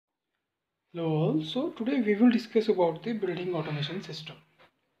Hello all. So today we will discuss about the building automation system.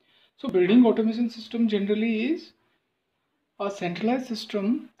 So building automation system generally is a centralized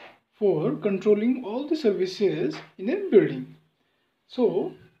system for controlling all the services in a building.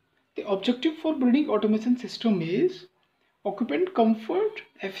 So the objective for building automation system is occupant comfort,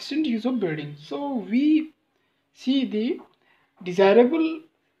 efficient use of building. So we see the desirable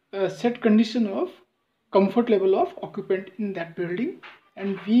set condition of comfort level of occupant in that building,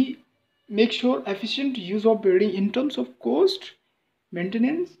 and we make sure efficient use of building in terms of cost,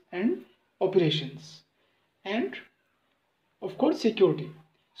 maintenance and operations, and of course security.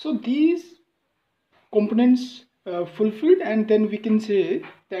 So these components fulfilled, and then we can say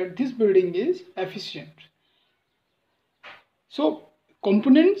that this building is efficient. So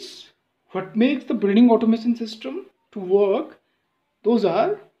components what makes the building automation system to work, those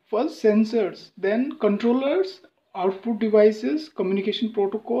are first sensors, then controllers, output devices, communication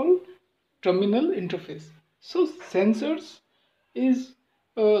protocol, terminal interface. So sensors is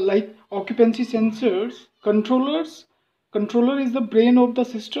like occupancy sensors, controller is the brain of the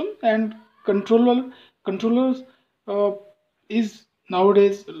system, and controllers uh, is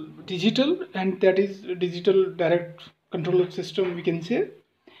nowadays digital, and that is digital direct controller system we can say.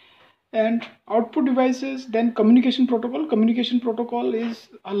 And output devices, then communication protocol is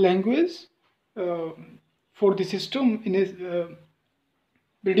a language uh, for the system in a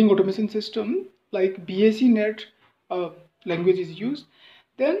building automation system, like BAC net language is used.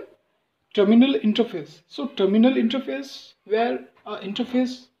 Then terminal interface. So terminal interface, where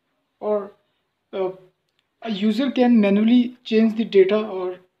interface or uh, a user can manually change the data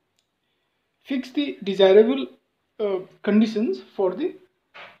or fix the desirable conditions for the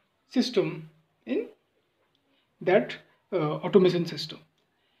system in that automation system.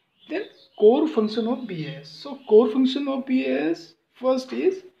 Then core function of BAS. So core function of BAS first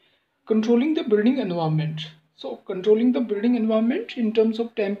is controlling the building environment. So controlling the building environment in terms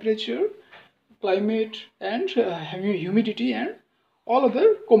of temperature, climate and humidity and all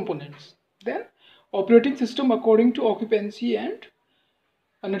other components. Then operating system according to occupancy and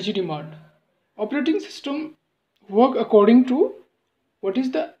energy demand. Operating system work according to what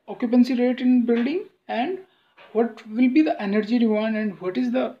is the occupancy rate in building, and what will be the energy demand, and what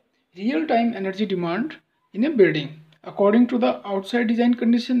is the real time energy demand in a building according to the outside design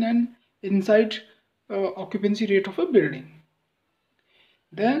condition and inside occupancy rate of a building.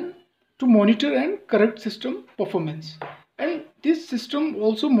 Then to monitor and correct system performance, and this system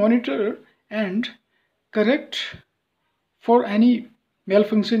also monitor and correct for any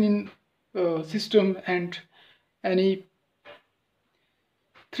malfunction in system, and any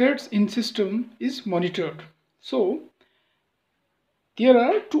threats in system is monitored. So there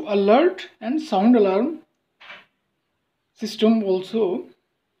are two alert and sound alarm system also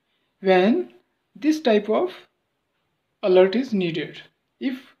when this type of alert is needed.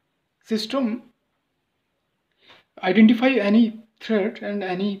 If system identify any threat and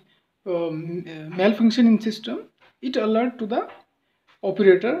any malfunction in system, it alert to the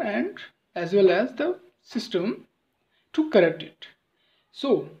operator and as well as the system to correct it.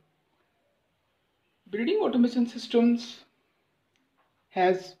 So building automation systems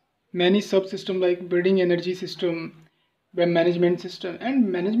has many subsystems like building energy system, management system, and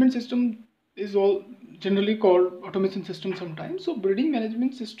management system is all generally called automation system sometimes. So building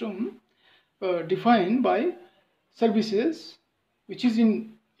management system defined by services which is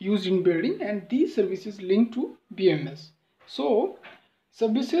in used in building, and these services linked to BMS. So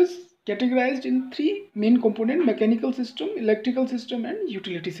services categorized in three main components: mechanical system, electrical system and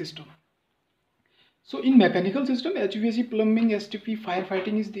utility system. So in mechanical system, HVAC, plumbing, STP,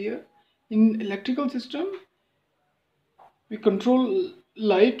 firefighting is there. In electrical system, we control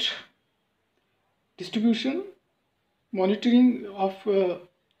light distribution, monitoring of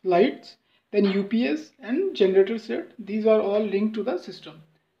lights, then UPS and generator set. These are all linked to the system.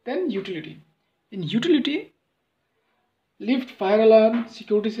 Then utility. In utility, lift, fire alarm,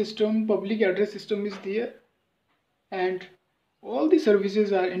 security system, public address system is there, and all the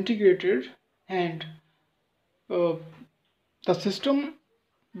services are integrated, and uh, the system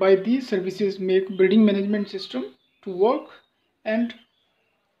by these services make building management system to work. And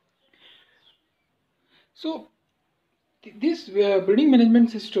so this building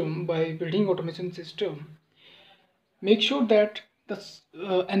management system by building automation system make sure that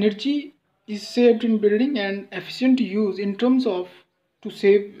the energy is saved in building, and efficient use in terms of to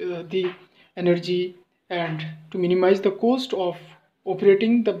save the energy and to minimize the cost of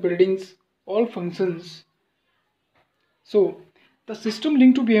operating the buildings all functions. So the system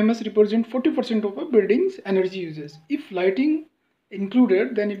linked to BMS represent 40% of a building's energy uses. If lighting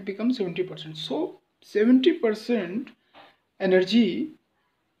included, then it becomes 70%. So 70% energy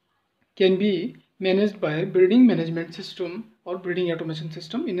can be managed by building management system or building automation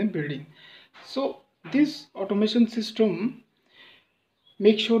system in a building. So this automation system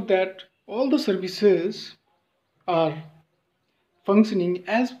makes sure that all the services are functioning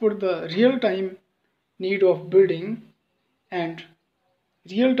as per the real-time need of building and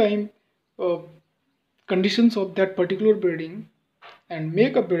real-time uh, conditions of that particular building, and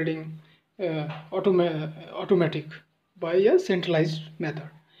make a building automatic by a centralized method.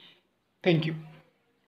 Thank you.